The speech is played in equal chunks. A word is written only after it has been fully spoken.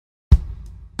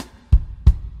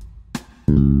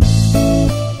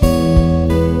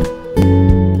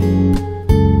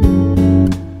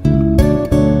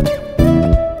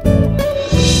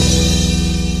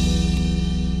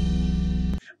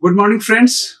Good morning,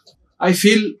 friends. I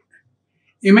feel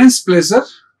immense pleasure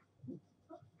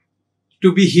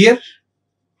to be here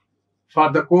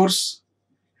for the course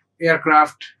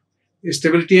Aircraft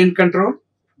Stability and Control.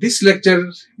 This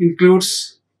lecture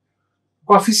includes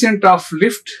coefficient of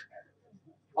lift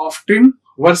of trim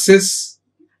versus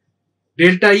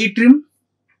delta E trim,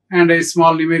 and a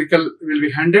small numerical will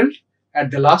be handled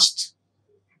at the last.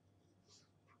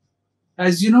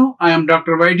 As you know, I am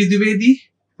Dr. Dwivedhi,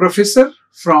 professor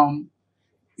from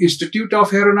Institute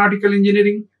of Aeronautical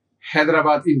Engineering,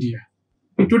 Hyderabad, India.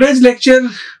 In today's lecture,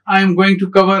 I am going to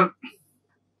cover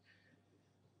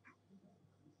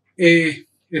a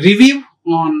review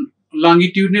on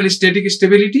longitudinal static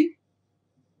stability.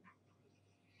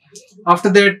 After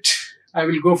that, I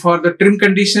will go for the trim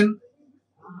condition,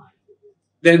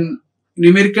 then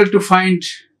numerical to find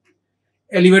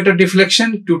elevator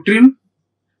deflection to trim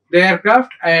the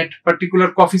aircraft at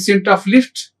particular coefficient of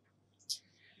lift,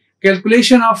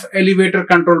 calculation of elevator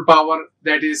control power,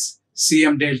 that is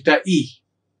Cm delta E.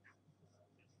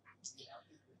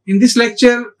 In this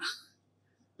lecture,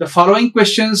 the following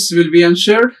questions will be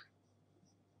answered.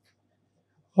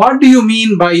 What do you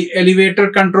mean by elevator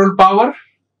control power?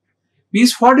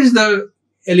 Means what is the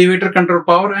elevator control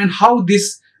power and how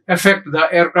this affect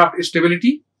the aircraft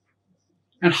stability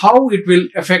and how it will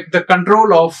affect the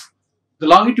control of the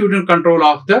longitudinal control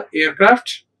of the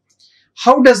aircraft.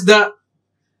 How does the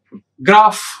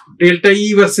graph delta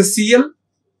E versus CL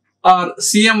or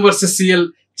Cm versus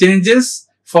CL changes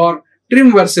for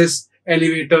trim versus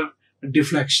elevator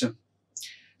deflection?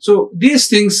 So these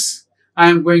things I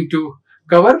am going to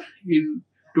cover in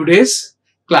today's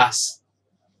class.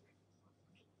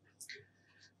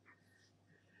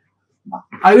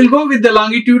 I will go with the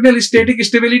longitudinal static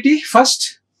stability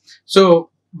first. So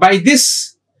by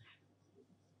this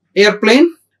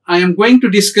airplane, I am going to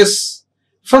discuss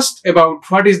first about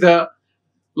what is the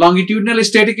longitudinal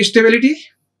static stability.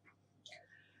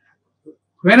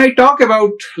 When I talk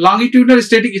about longitudinal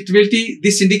static stability,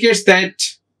 this indicates that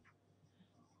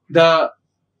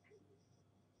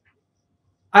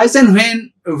as and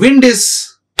when wind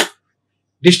is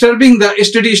disturbing the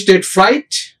steady state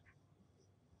flight,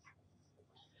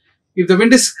 if the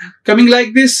wind is coming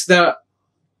like this, the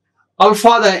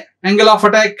alpha, the angle of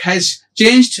attack has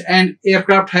changed and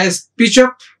aircraft has pitched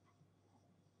up.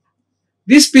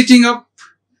 This pitching up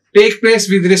takes place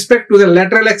with respect to the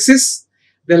lateral axis.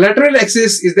 The lateral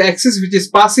axis is the axis which is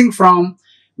passing from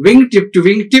wingtip to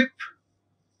wingtip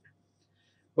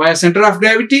via center of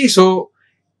gravity. So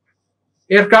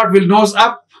aircraft will nose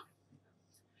up.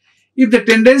 If the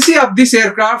tendency of this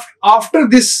aircraft after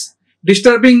this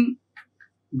disturbing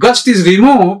gust is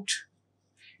removed,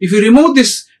 if you remove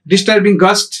this disturbing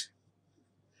gust,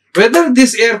 whether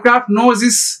this aircraft nose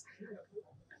is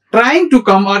trying to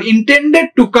come or intended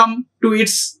to come to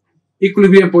its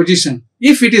equilibrium position.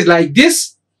 If it is like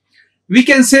this, we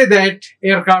can say that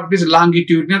aircraft is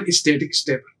longitudinal static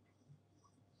stable.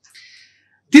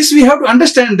 This we have to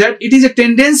understand that it is a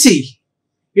tendency.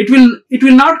 It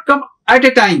will not come at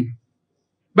a time.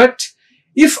 But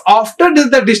if after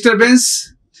the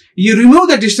disturbance, you remove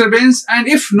the disturbance, and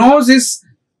if nose is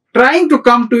trying to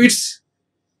come to its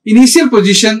initial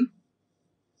position,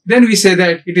 then we say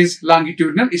that it is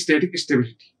longitudinal static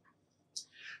stability.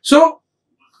 So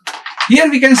here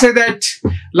we can say that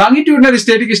longitudinal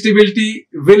static stability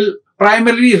will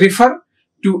primarily refer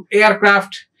to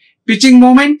aircraft pitching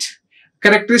moment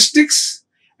characteristics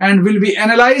and will be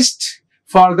analyzed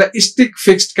for the stick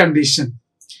fixed condition.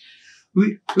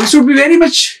 We should be very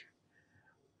much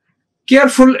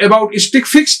careful about stick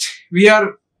fixed.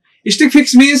 Stick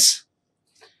fixed means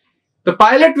the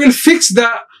pilot will fix the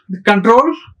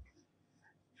control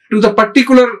to the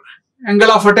particular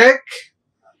angle of attack,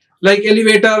 like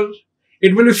elevator.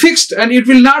 It will be fixed and it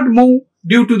will not move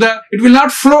it will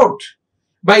not float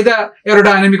by the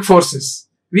aerodynamic forces.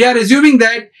 We are assuming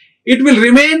that it will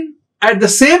remain at the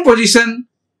same position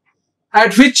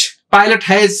at which pilot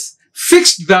has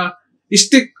fixed the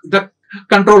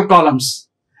control columns,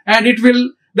 and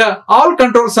all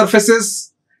control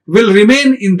surfaces will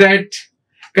remain in that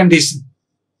condition.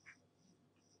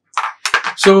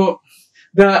 So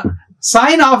the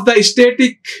sign of the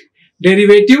static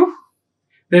derivative,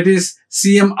 that is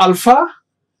Cm alpha,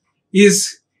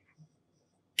 is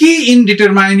key in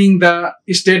determining the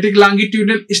static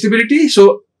longitudinal stability.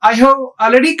 So I have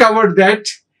already covered that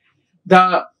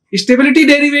the stability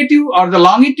derivative or the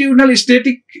longitudinal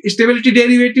static stability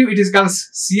derivative, it is called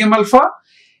Cm alpha.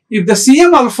 If the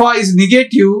Cm alpha is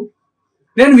negative,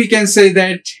 then we can say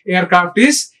that aircraft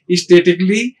is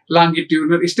statically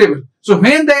longitudinal stable. So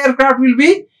when the aircraft will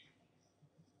be,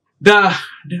 the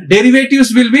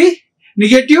derivatives will be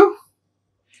negative.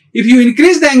 If you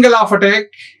increase the angle of attack,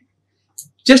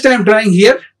 just I am drawing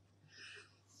here.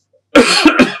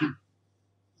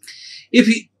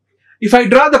 If I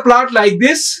draw the plot like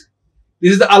this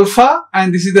is the alpha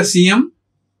and this is the CM.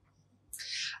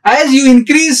 As you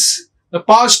increase the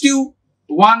positive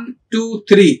 1, 2,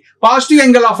 3, positive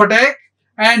angle of attack,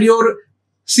 and your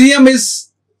CM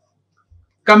is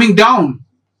coming down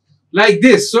like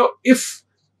this. So if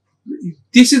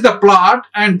this is the plot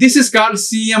and this is called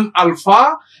CM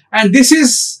alpha and this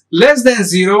is less than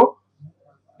 0,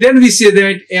 then we say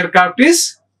that aircraft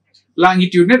is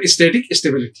longitudinal static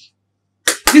stability.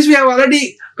 This we have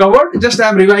already covered, just I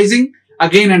am revising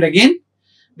again and again.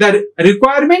 The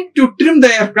requirement to trim the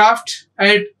aircraft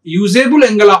at usable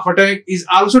angle of attack is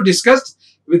also discussed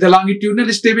with the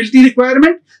longitudinal stability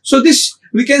requirement. So this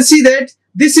we can see that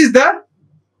this is the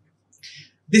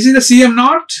CM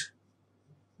naught,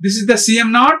 this is the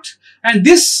CM naught, and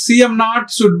this CM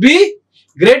naught should be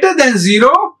greater than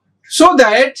 0 so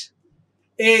that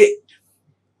a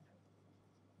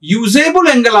usable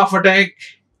angle of attack,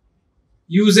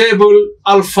 usable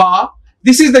alpha,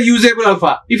 this is the usable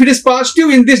alpha. If it is positive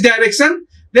in this direction,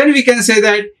 then we can say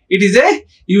that it is a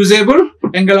usable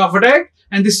angle of attack,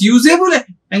 and this usable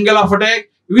angle of attack,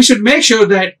 we should make sure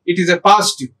that it is a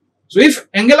positive. So if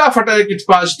angle of attack is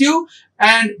positive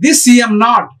and this CM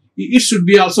naught, it should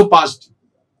be also positive.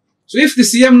 So if the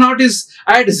CM naught is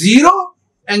at 0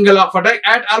 angle of attack,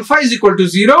 at alpha is equal to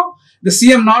 0, the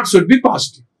CM naught should be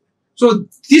positive. So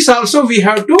this also we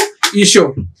have to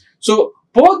ensure. So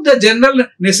both the general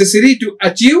necessary to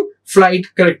achieve flight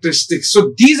characteristics.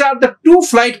 So these are the two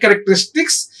flight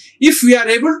characteristics. If we are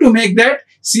able to make that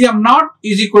CM naught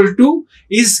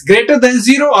is greater than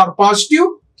 0 or positive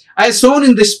as shown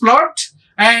in this plot,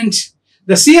 and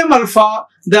the CM alpha,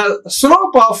 the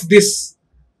slope of this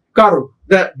curve,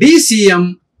 the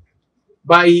dCm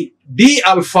by d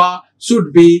alpha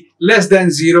should be less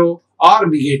than 0 or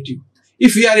negative.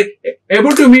 If we are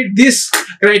able to meet this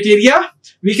criteria,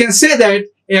 we can say that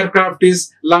aircraft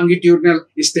is longitudinal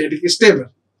static stable.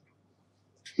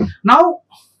 Now,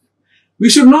 we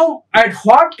should know at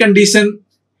what condition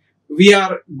we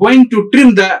are going to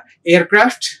trim the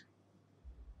aircraft.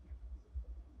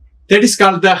 That is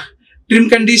called the trim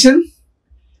condition.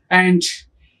 And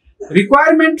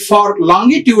requirement for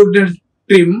longitudinal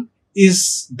trim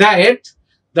is that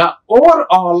the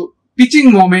overall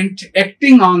pitching moment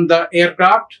acting on the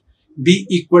aircraft be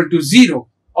equal to 0,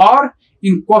 or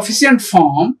in coefficient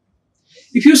form.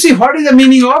 If you see what is the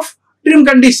meaning of trim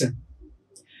condition.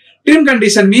 Trim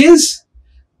condition means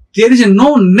there is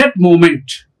no net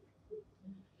moment.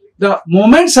 The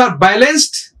moments are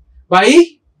balanced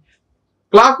by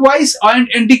clockwise and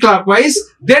anti-clockwise,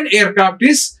 then aircraft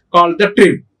is called the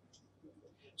trim.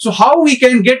 So how we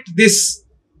can get this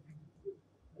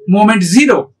moment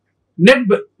 0? Net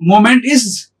moment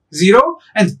is 0,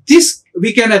 and this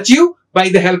we can achieve by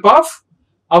the help of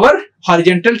our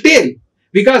horizontal tail,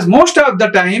 because most of the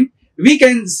time we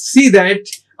can see that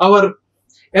our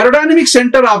aerodynamic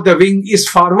center of the wing is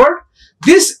forward.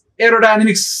 This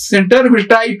aerodynamic center will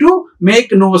try to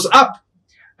make nose up.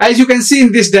 As you can see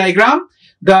in this diagram,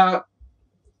 the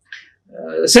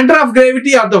center of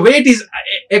gravity or the weight is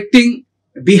acting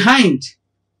behind.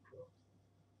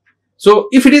 So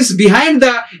if it is behind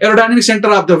the aerodynamic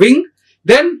center of the wing,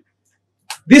 then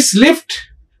this lift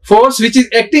force which is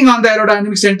acting on the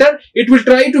aerodynamic center, it will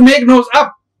try to make nose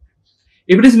up.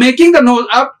 If it is making the nose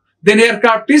up, then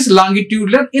aircraft is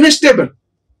longitudinal unstable.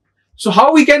 So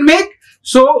how we can make?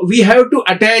 So we have to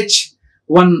attach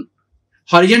one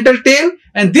horizontal tail,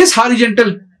 and this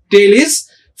horizontal tail is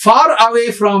far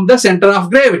away from the center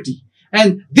of gravity.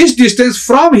 And this distance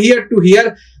from here to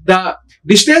here, the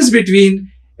distance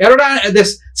between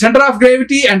the center of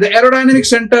gravity and the aerodynamic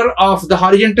center of the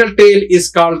horizontal tail is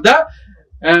called the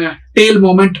tail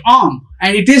moment arm,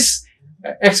 and it is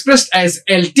expressed as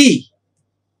LT.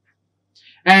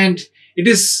 And it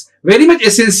is very much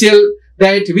essential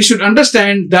that we should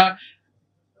understand the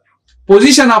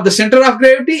position of the center of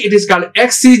gravity. It is called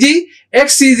XCG.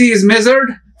 XCG is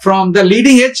measured from the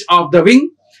leading edge of the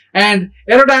wing, and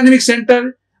aerodynamic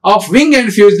center of wing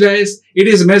and fuselage, it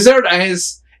is measured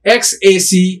as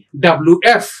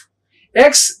XACWF.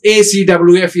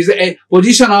 XACWF is a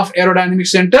position of aerodynamic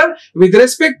center with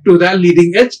respect to the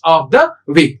leading edge of the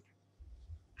wing.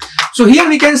 So here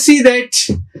we can see that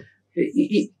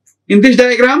in this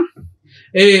diagram,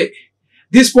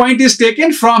 this point is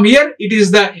taken from here. It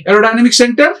is the aerodynamic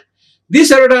center.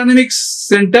 This aerodynamic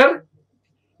center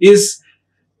is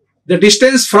the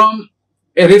distance from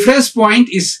a reference point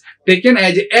is taken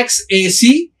as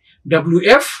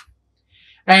XACWF.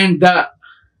 and the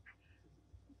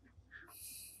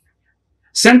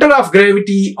center of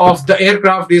gravity of the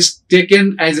aircraft is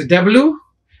taken as a W,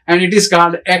 and it is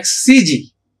called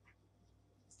XCG.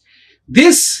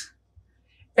 This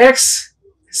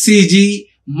XCG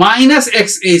minus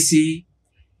XAC,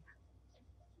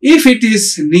 if it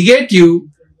is negative,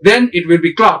 then it will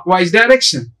be clockwise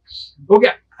direction.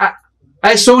 Okay,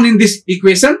 as shown in this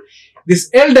equation, this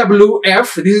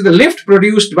LWF, this is the lift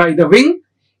produced by the wing,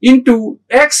 into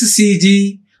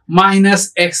XCG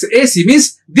minus XAC,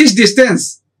 means this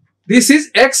distance. This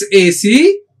is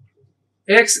XAC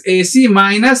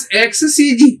minus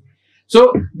XCG.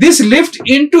 So this lift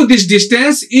into this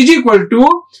distance is equal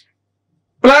to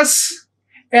plus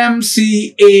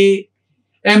MACWF.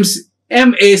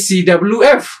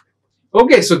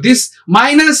 Okay, so this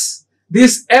minus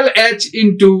this LH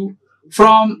into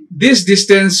from this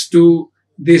distance to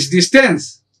this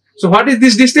distance. So what is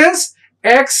this distance?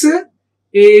 XACH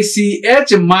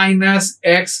minus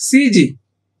XCG.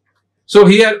 So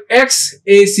here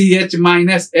XACH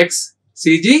minus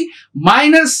XCG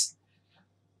minus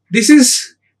this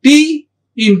is T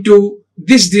into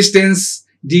this distance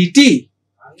dt.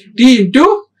 T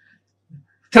into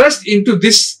thrust into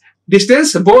this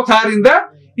distance, both are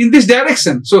in this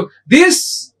direction. So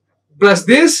this plus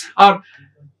this are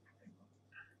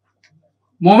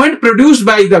moment produced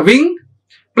by the wing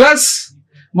plus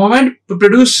moment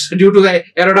produced due to the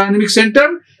aerodynamic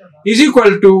center is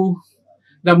equal to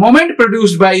the moment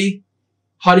produced by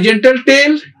horizontal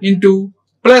tail into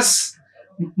plus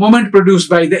moment produced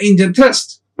by the engine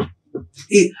thrust.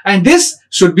 And this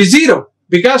should be 0,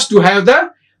 because to have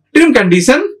the trim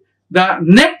condition, the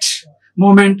net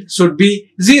moment should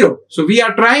be 0. So we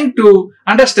are trying to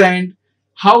understand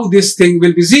how this thing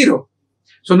will be 0.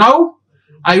 So now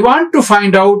I want to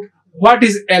find out what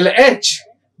is LH,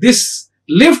 this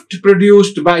lift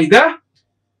produced by the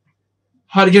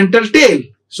horizontal tail.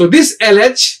 So this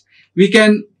LH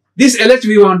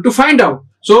we want to find out.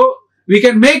 So we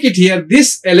can make it here,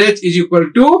 this LH is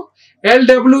equal to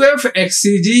LWF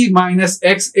XCG minus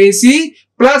XAC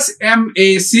plus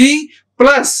MAC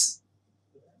plus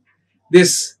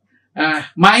this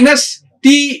minus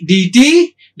T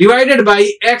dt divided by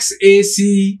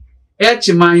XACH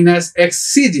minus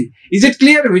XCG. Is it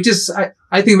clear? Which is,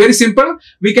 I think, very simple.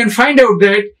 We can find out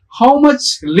that how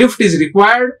much lift is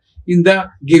required in the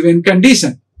given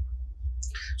condition.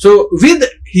 So with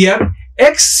here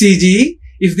XCG,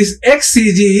 if this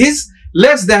XCG is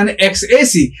less than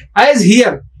XAC, as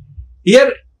here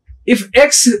if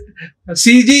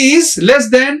XCG is less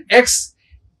than X,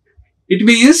 it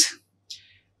means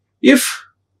if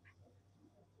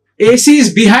AC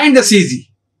is behind the CG,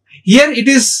 here it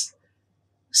is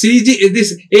CG,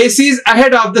 this AC is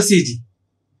ahead of the CG.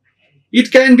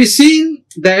 It can be seen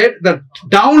that the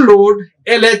download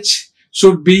LH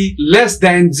should be less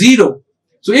than 0.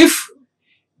 So if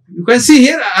you can see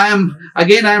here, I am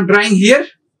drawing here.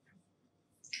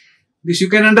 This you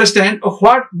can understand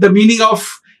what the meaning of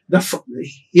the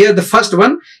first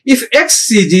one. If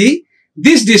XCG,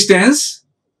 this distance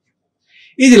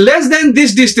is less than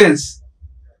this distance,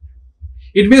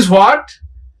 it means what?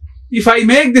 If I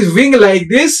make this wing like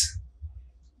this,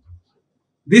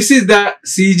 this is the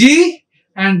CG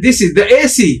and this is the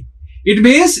AC. It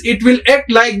means it will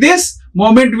act like this,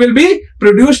 moment will be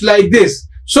produced like this.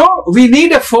 So we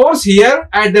need a force here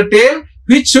at the tail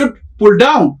which should pull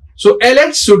down. So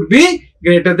LH should be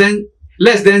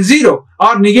less than 0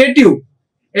 or negative.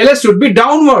 LH should be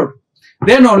downward.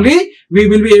 Then only we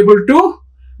will be able to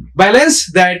balance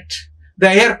the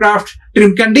aircraft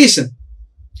trim condition.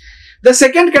 The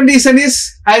second condition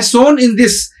is as shown in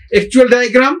this actual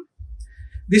diagram.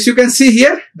 This you can see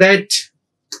here that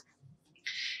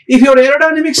if your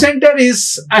aerodynamic center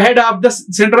is ahead of the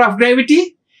center of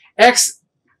gravity,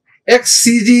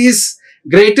 XCG is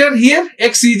greater here,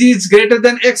 XCG is greater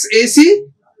than XAC,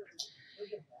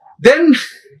 then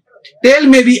tail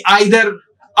may be either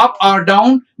up or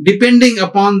down depending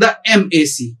upon the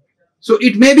MAC. So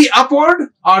it may be upward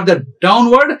or the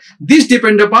downward. This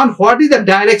depends upon what is the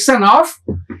direction of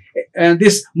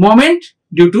this moment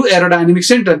due to aerodynamic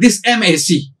center, this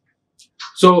MAC.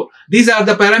 So these are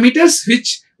the parameters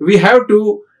which we have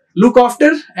to look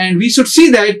after, and we should see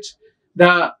that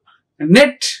the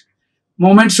net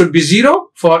moment should be 0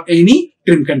 for any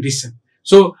trim condition.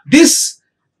 So this,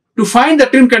 to find the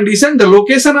trim condition, the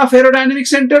location of aerodynamic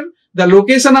center, the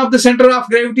location of the center of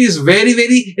gravity is very,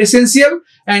 very essential.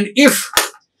 And if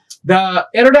the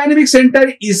aerodynamic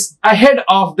center is ahead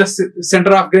of the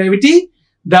center of gravity,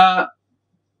 the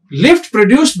lift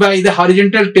produced by the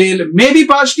horizontal tail may be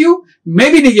positive,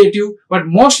 may be negative, but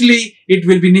mostly it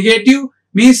will be negative.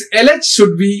 means LH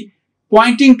should be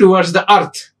pointing towards the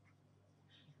earth.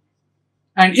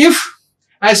 And if,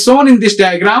 as shown in this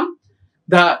diagram,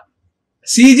 the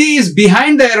CG is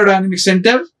behind the aerodynamic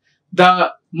center,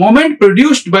 the moment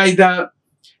produced by the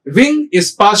wing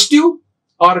is positive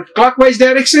or clockwise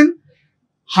direction,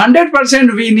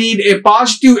 100% we need a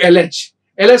positive LH.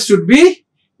 LH should be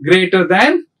greater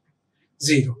than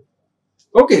 0.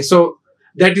 Okay, so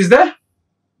that is the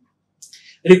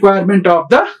requirement of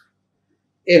the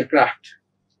aircraft.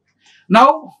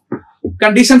 Now,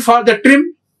 condition for the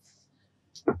trim.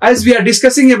 As we are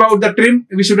discussing about the trim,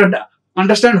 we should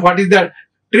understand what is the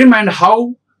trim and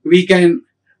how we can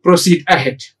proceed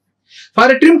ahead.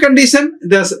 For a trim condition,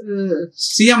 the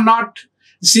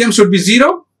CM should be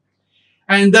 0,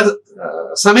 and the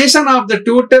summation of the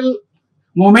total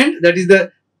moment, that is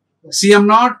the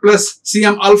Cm0 plus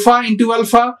Cm alpha into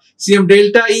alpha, Cm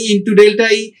delta E into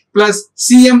delta E plus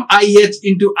Cm IH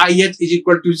into IH is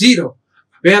equal to 0,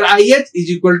 where IH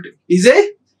is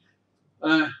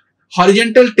a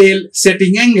horizontal tail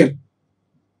setting angle.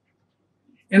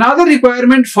 Another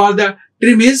requirement for the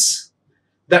trim is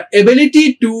the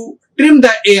ability to trim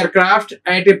the aircraft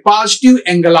at a positive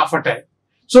angle of attack.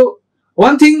 So,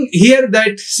 one thing here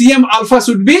that Cm alpha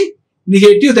should be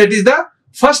negative, that is the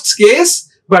first case,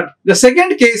 but the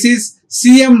second case is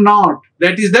Cm0,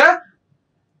 that is the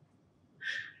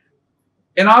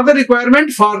another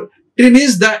requirement for trim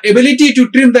is the ability to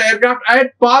trim the aircraft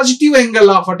at positive angle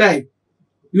of attack.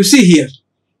 You see here,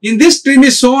 in this trim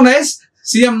is shown as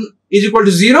Cm is equal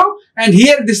to 0, and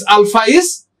here this alpha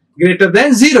is greater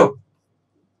than 0.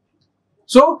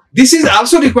 So, this is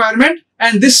also requirement,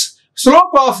 and this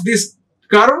slope of this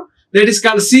curve, that is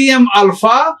called Cm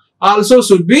alpha, also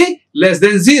should be less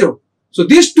than 0. So,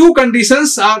 these two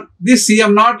conditions are, this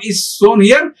Cm0 is shown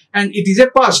here and it is a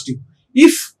positive.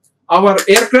 If our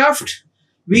aircraft,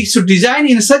 we should design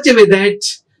in such a way that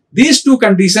these two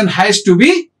conditions has to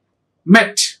be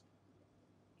met.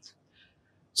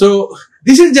 So,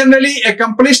 this is generally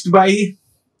accomplished by,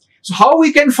 so how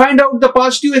we can find out the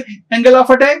positive angle of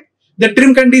attack? The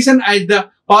trim condition at the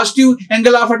positive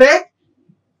angle of attack,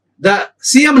 the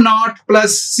Cm0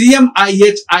 plus Cm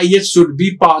IH should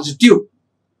be positive.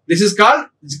 This is called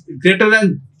greater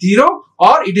than 0,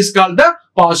 or it is called the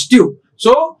positive.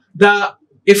 So, the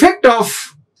effect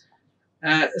of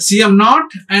Cm0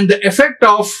 and the effect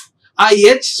of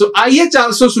IH, so IH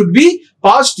also should be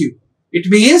positive. It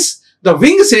means the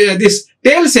wing, this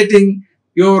tail setting,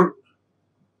 your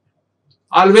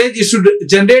always it should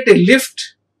generate a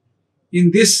lift in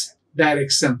this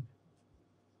direction,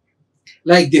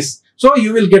 like this. So,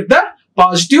 you will get the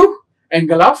positive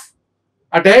angle of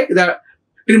attack, the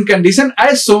trim condition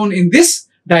as shown in this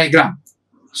diagram.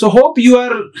 So, hope you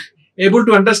are able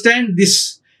to understand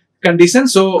this condition.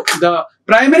 So, the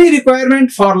primary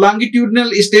requirement for longitudinal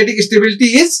static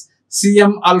stability is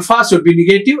Cm alpha should be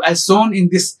negative as shown in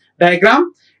this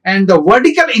diagram, and the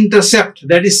vertical intercept,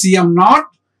 that is Cm0,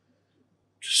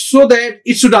 so that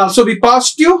it should also be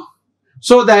positive,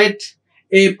 so that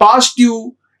a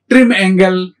positive trim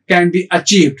angle can be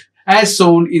achieved as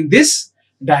shown in this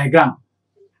diagram.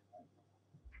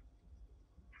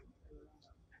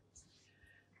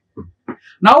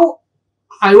 Now,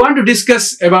 I want to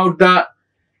discuss about the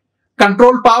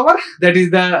control power, that is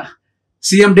the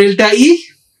Cm delta E.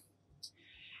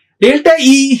 Delta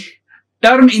E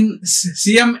term in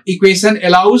Cm equation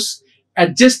allows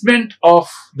adjustment of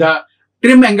the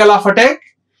trim angle of attack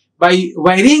by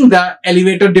varying the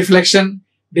elevator deflection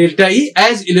delta E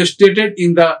as illustrated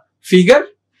in the figure.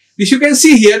 This you can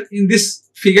see here in this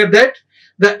figure that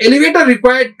the elevator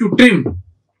required to trim,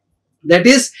 that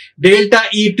is delta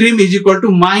E trim is equal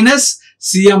to minus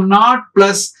Cm0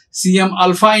 plus Cm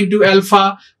alpha into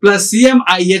alpha plus Cm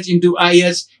IH into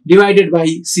IH divided by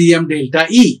Cm delta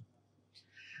E.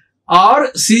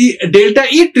 Or delta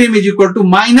E trim is equal to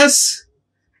minus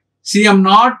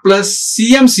Cm0 plus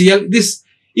Cm CL. This,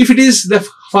 if it is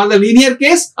for the linear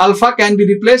case, alpha can be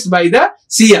replaced by the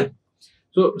CL.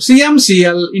 So, Cm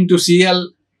CL into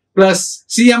CL plus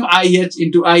Cm IH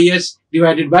into IH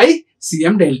divided by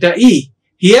Cm delta E.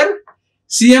 Here,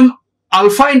 Cm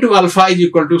alpha into alpha is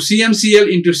equal to Cm CL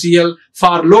into CL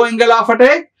for low angle of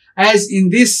attack, as in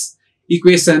this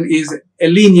equation is a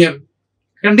linear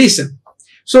condition.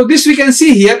 So, this we can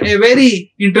see here a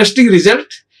very interesting result.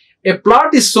 A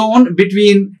plot is shown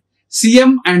between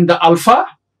Cm and the alpha,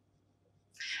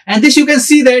 and this you can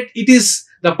see that it is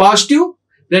the positive,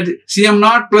 that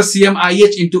Cm0 plus Cm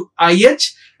IH into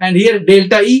IH, and here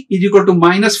delta E is equal to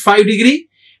minus 5 degree,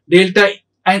 delta,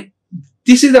 and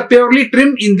this is the purely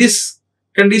trim in this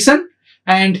condition,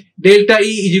 and delta E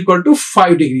is equal to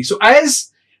 5 degree. So,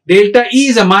 as delta E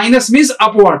is a minus, means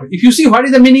upward. If you see what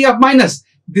is the meaning of minus,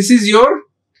 this is your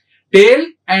tail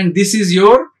and this is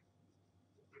your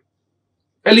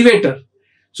elevator.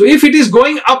 So if it is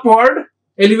going upward,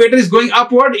 elevator is going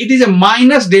upward, it is a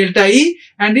minus delta E,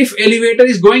 and if elevator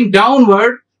is going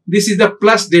downward, this is the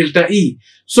plus delta E.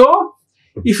 So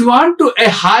if you want to a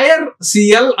higher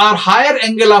CL or higher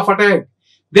angle of attack,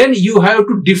 then you have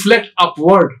to deflect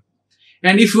upward.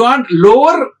 And if you want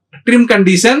lower trim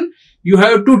condition, you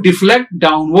have to deflect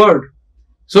downward.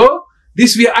 So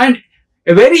this and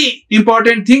a very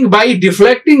important thing, by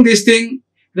deflecting this thing,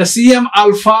 the CM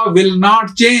alpha will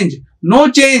not change.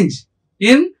 No change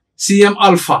in CM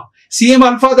alpha. CM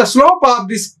alpha, the slope of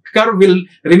this curve will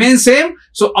remain same.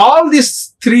 So all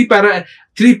these three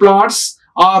plots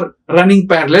are running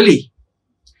parallelly.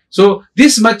 So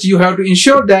this much you have to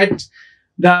ensure that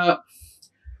the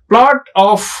plot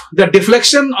of the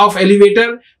deflection of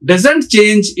elevator doesn't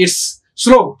change its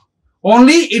slope.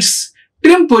 Only its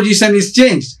trim position is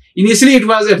changed. Initially it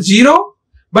was at 0,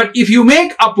 but if you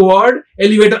make upward,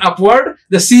 elevator upward,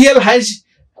 the CL has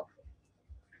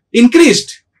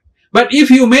increased. But if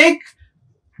you make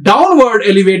downward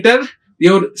elevator,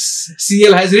 your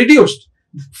CL has reduced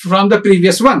from the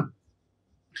previous one.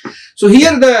 So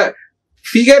here the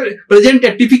figure present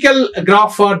a typical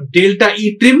graph for delta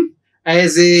E trim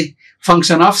as a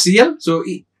function of CL. So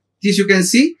this you can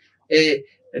see a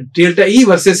delta E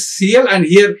versus CL, and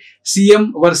here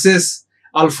CM versus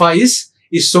alpha is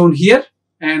shown here,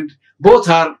 and both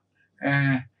are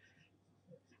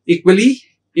equally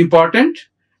important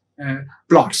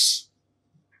plots.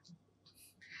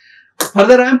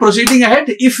 Further I am proceeding ahead.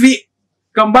 If we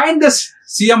combine this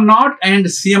CM naught and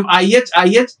CM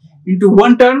IH into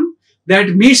one term that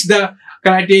meets the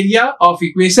criteria of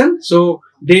equation, so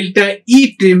delta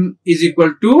E trim is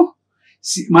equal to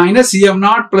minus CM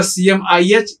naught plus CM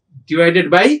IH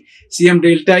divided by CM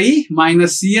delta E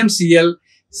minus CM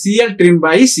CL trim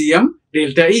by CM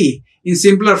delta E. In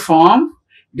simpler form,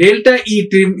 delta E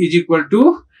trim is equal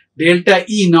to delta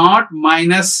E naught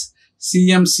minus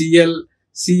CM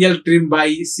CL trim by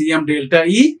CM delta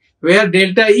E, where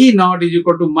delta E naught is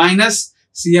equal to minus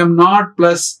CM naught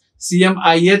plus CM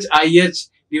IH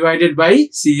divided by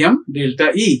CM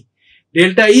delta E.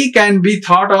 Delta E can be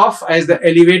thought of as the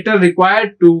elevator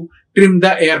required to trim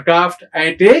the aircraft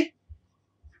at a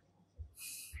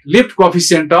lift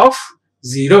coefficient of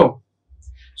 0.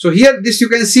 So here this you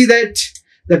can see that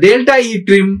the delta E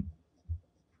trim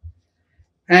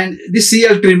and this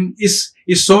CL trim is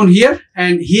shown here,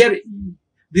 and here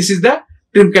this is the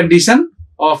trim condition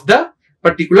of the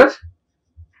particular.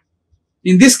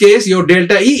 In this case your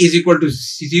delta E is equal to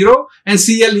 0 and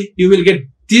CL you will get,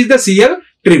 this is the CL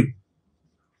trim.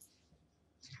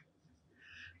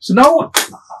 So now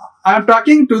I am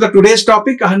talking to the today's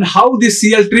topic on how this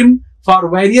CL trim for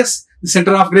various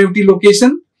center of gravity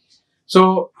location.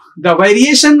 So the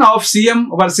variation of CM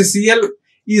versus CL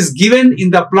is given in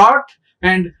the plot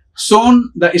and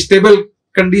shown the stable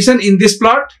condition in this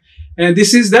plot. And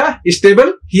this is the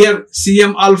stable. Here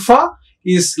CM alpha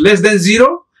is less than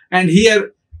 0 and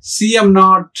here CM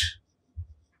naught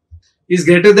is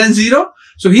greater than 0.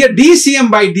 So here dCm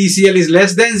by dCl is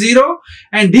less than 0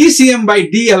 and dCm by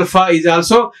d alpha is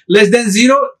also less than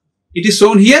 0. It is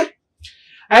shown here.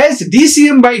 As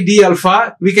dCm by d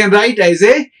alpha, we can write as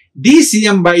a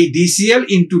dCm by dCl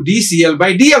into dCl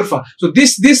by d alpha. So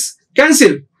this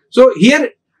cancel. So here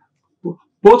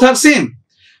both are same.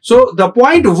 So the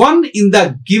point 1 in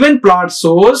the given plot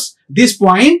shows this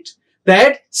point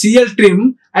that CL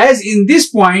trim, as in this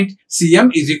point CM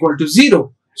is equal to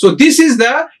 0. So this is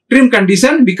the trim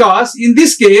condition, because in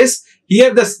this case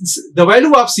here the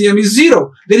value of CM is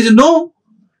 0. There is no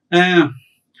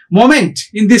moment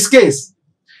in this case.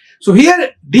 So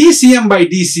here dCm by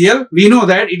dCl, we know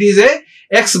that it is a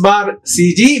x bar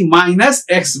CG minus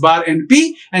x bar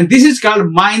NP, and this is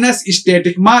called minus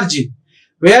static margin,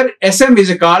 where SM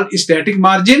is called static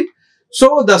margin.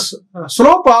 So the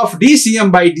slope of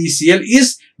dCm by dCl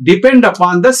is depend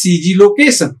upon the CG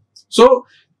location. So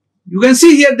you can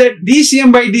see here that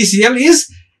dCm by dCl is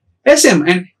SM,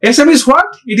 and SM is what?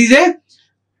 It is a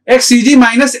xCG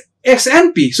minus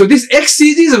xNP. So this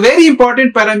xCG is a very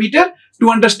important parameter to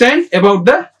understand about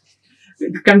the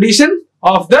condition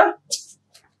of the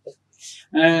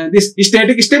this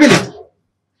static stability.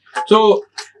 So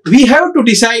we have to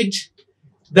decide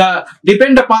the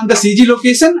depend upon the CG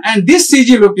location, and this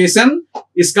CG location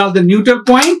is called the neutral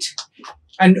point,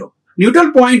 and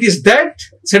neutral point is that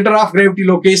center of gravity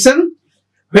location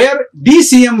where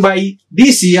dCm by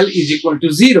dCl is equal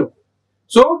to 0.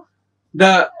 So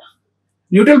the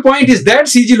neutral point is that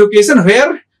CG location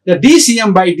where the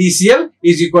dCm by dCl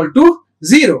is equal to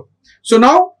 0. So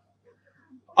now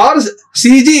our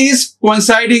CG is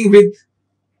coinciding with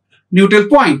neutral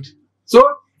point. So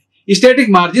static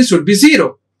margin should be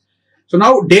 0. So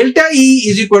now delta E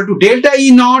is equal to delta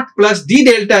E naught plus d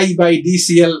delta E by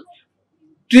dCl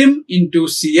trim into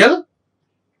CL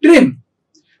trim.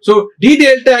 So d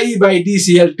delta E by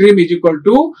dCl trim is equal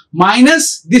to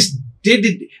minus this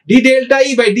d delta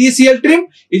E by dCl trim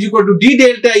is equal to d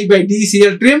delta E by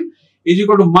dCl trim is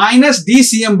equal to minus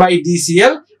dCm by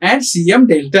dCl and Cm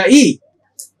delta E.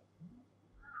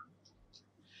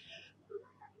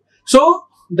 So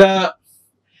the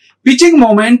pitching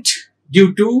moment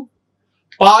due to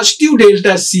positive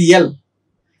delta CL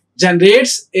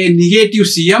generates a negative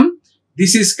Cm.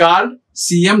 This is called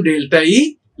Cm delta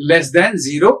E less than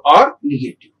 0 or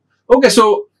negative. Okay,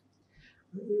 so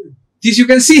this you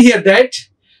can see here that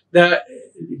the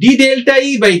d delta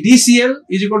E by dCl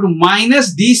is equal to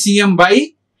minus dCm by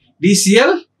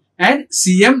dCl and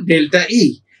Cm delta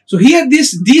E. So here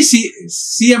this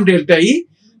Cm delta E.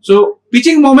 So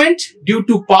pitching moment due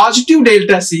to positive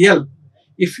delta CL.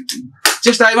 If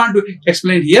just I want to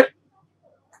explain here.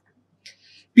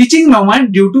 Pitching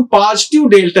moment due to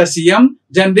positive delta Cm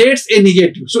generates a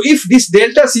negative. So if this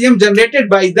delta Cm generated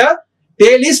by the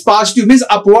tail is positive, means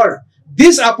upward,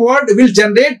 this upward will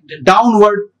generate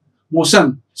downward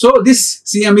motion. So this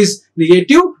Cm is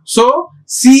negative. So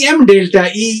Cm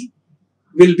delta E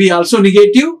will be also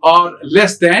negative or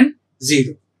less than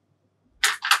 0.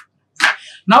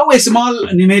 Now a small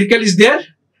numerical is there.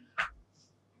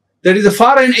 That is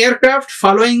for an aircraft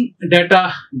following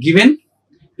data given,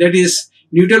 that is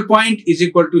neutral point is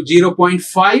equal to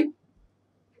 0.5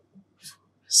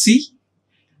 C,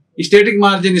 static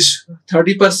margin is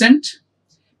 30%,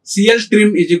 CL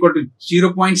trim is equal to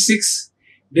 0.6,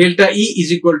 delta E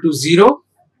is equal to 0,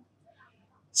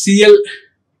 CL,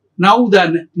 now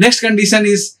the next condition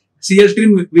is CL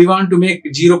trim we want to make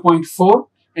 0.4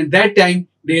 and that time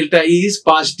delta E is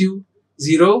positive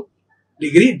 0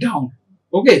 degree down.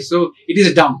 Okay, so it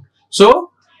is down.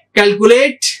 So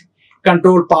calculate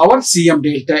control power Cm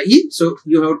delta E. So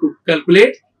you have to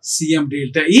calculate Cm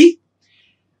delta E.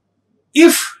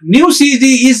 If new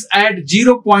CG is at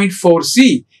 0.4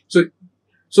 C,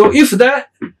 so if the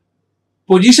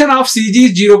position of CG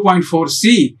is 0.4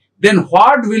 C, then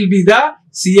what will be the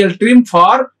CL trim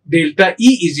for delta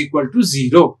E is equal to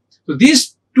 0. So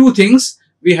these two things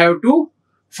we have to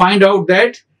find out,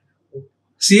 that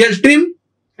CL trim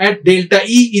at delta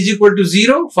E is equal to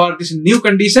 0 for this new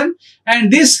condition,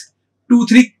 and these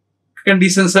 2-3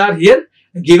 conditions are here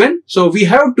given. So we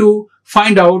have to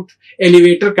find out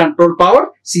elevator control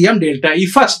power Cm delta E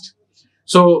first.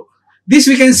 So this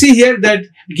we can see here that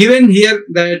given here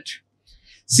that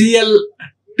CL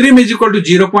trim is equal to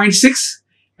 0.6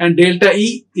 and delta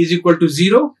E is equal to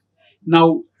 0.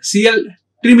 Now CL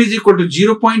trim is equal to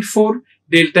 0.4,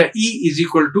 delta E is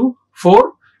equal to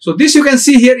 4. So this you can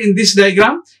see here in this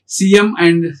diagram, Cm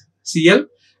and CL.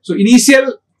 So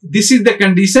initial, this is the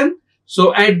condition.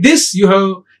 So at this you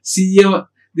have Cm,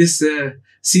 this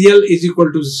CL is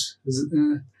equal to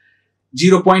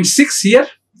 0.6 here,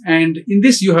 and in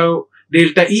this you have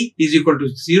delta E is equal to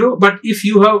 0. But if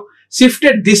you have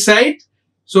shifted this side,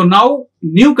 so now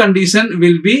new condition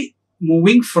will be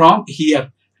moving from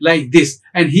here like this,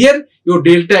 and here your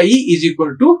delta E is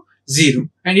equal to 0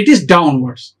 and it is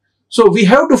downwards. So we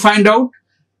have to find out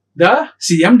the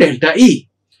Cm delta E.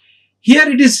 Here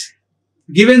it is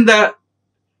given the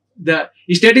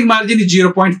static margin is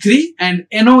 0.3 and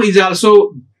NO is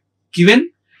also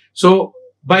given. So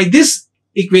by this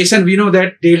equation we know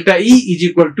that delta E is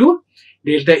equal to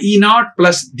delta E naught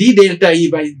plus d delta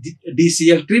E by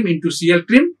dCl trim into CL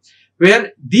trim,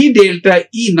 where d delta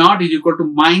E naught is equal to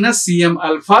minus Cm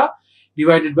alpha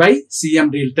divided by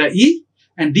Cm delta E,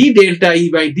 and d delta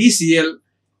E by dCl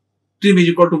trim is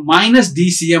equal to minus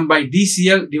dCm by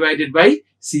dCl divided by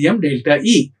Cm delta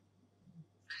E.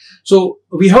 So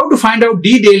we have to find out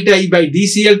d delta E by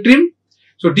dCl trim.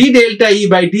 So d delta E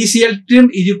by dCl trim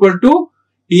is equal to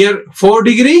here 4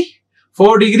 degree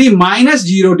minus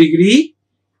 0 degree,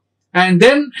 and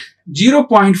then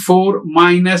 0.4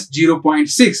 minus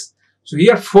 0.6. So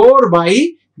here 4 by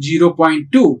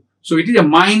 0.2. So it is a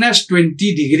minus 20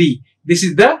 degree. This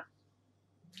is the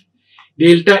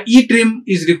delta E trim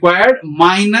is required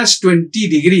minus 20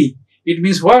 degree. It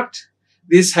means what?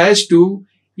 This has to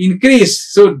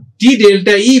increase. So d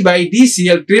delta E by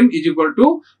dCl trim is equal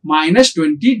to minus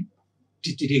 20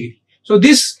 degree. So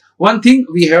this one thing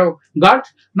we have got.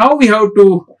 Now we have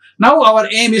to, now our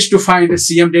aim is to find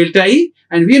Cm delta E,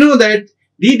 and we know that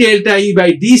d delta E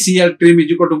by dCl trim is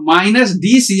equal to minus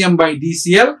dCm by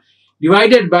dCl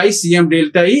divided by Cm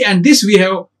delta E, and this we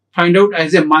have find out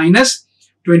as a minus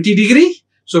 20 degree.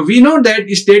 So we know that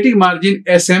static margin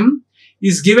Sm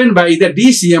is given by the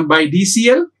dCm by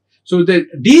dCl. So the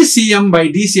dCm by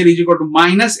dCl is equal to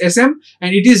minus Sm,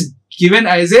 and it is given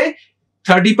as a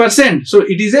 30%. So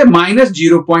it is a minus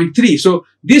 0.3. So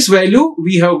this value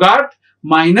we have got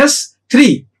minus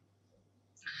 3.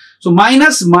 So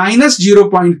minus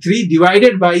 0.3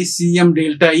 divided by Cm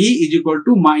delta E is equal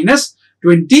to minus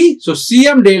 20. So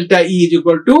Cm delta E is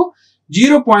equal to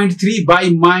 0.3 by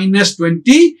minus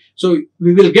 20. So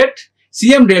we will get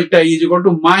Cm delta E is equal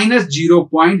to minus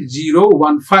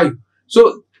 0.015.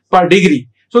 So per degree.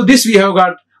 So this we have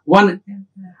got one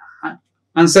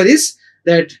answer is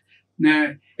that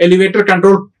elevator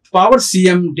control power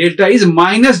Cm delta is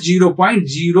minus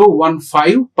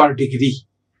 0.015 per degree.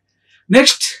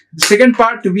 Next, the second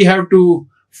part we have to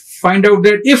find out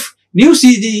that if new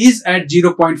CG is at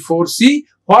 0.4 C,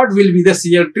 what will be the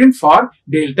CL trim for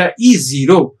delta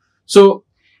E0? So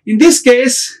in this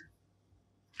case,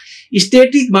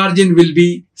 static margin will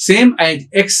be same as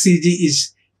XCG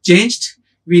is changed.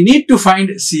 We need to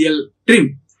find CL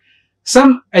trim.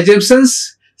 Some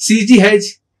assumptions CG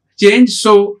has changed,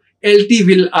 so LT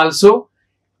will also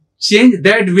change.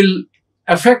 That will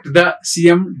affect the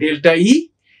Cm delta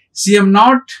E, Cm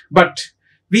naught, but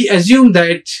we assume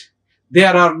that they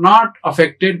are not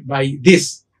affected by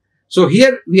this. So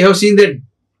here we have seen that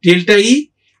delta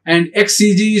E and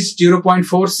XCG is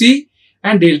 0.4 C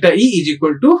and delta E is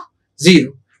equal to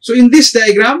 0. So in this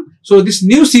diagram, so this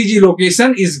new CG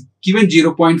location is given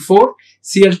 0.4.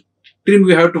 CL trim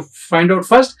we have to find out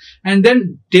first, and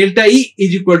then delta E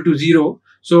is equal to 0.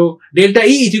 So delta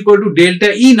E is equal to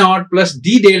delta E naught plus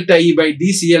d delta E by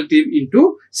dCl trim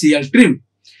into CL trim.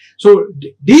 So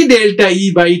d delta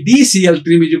E by dCl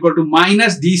trim is equal to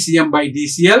minus dCm by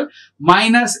dCl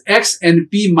minus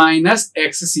xNP minus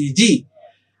xCG,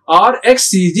 or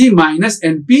xCG minus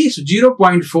NP. So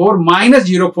 0.4 minus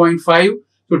 0.5.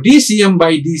 So dCm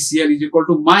by dCl is equal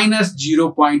to minus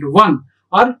 0.1,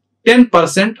 or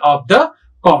 10% of the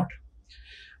chord.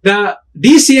 The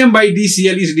dCm by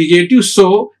dCl is negative,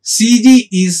 so CG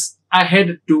is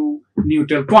ahead to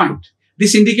neutral point.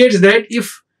 This indicates that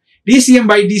if dCm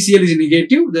by dCl is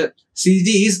negative, the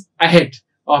CG is ahead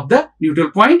of the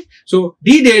neutral point. So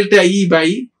d delta E by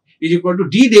is equal to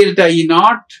d delta E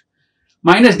naught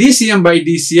minus dCm by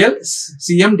dCl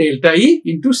Cm delta E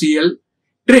into CL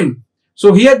trim.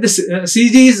 So here this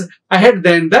CG is ahead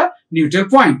than the neutral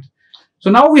point. So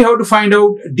now we have to find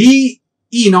out d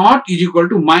E naught is equal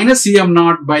to minus Cm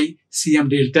naught by Cm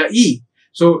delta E.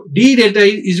 So d delta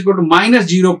E is equal to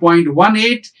minus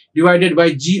 0.18 divided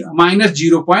by minus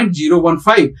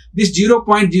 0.015. This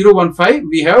 0.015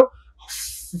 we have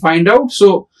find out.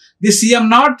 So this Cm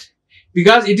naught,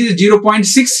 because it is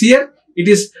 0.6 here, it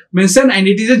is mentioned, and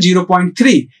it is a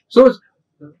 0.3. So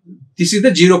this is the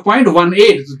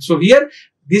 0.18. So here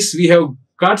this we have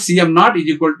got Cm naught is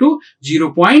equal to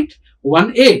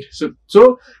 0.18.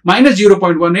 So minus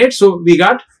 0.18. So we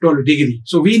got 12 degree.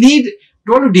 So we need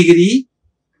 12 degree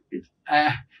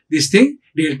this thing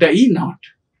delta E naught.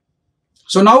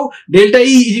 So now delta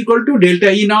E is equal to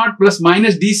delta E naught plus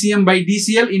minus dCm by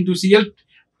dCl into CL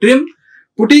trim.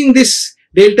 Putting this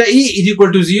delta E is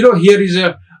equal to 0. Here is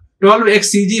a 12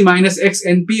 xCG minus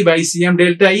xNP by Cm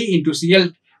delta E into CL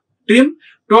trim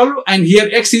 12, and here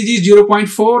xCG is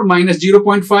 0.4 minus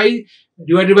 0.5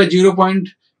 divided by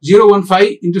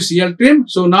 0.015 into CL trim.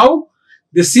 So now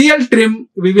the CL trim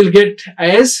we will get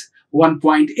as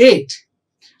 1.8.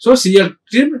 So CL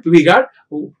trim we got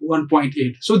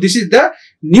 1.8. So this is the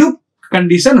new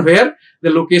condition where the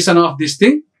location of this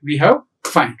thing we have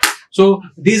find. So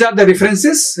these are the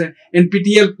references.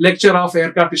 NPTEL lecture of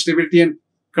aircraft stability and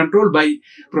control by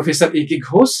Professor A.K.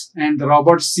 Ghosh, and the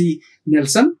Robert C.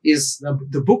 Nelson is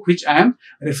the book which I am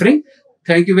referring.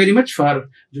 Thank you very much for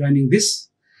joining this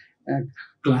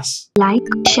class. Like,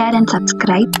 share and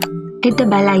subscribe. Hit the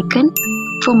bell icon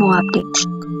for more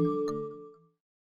updates.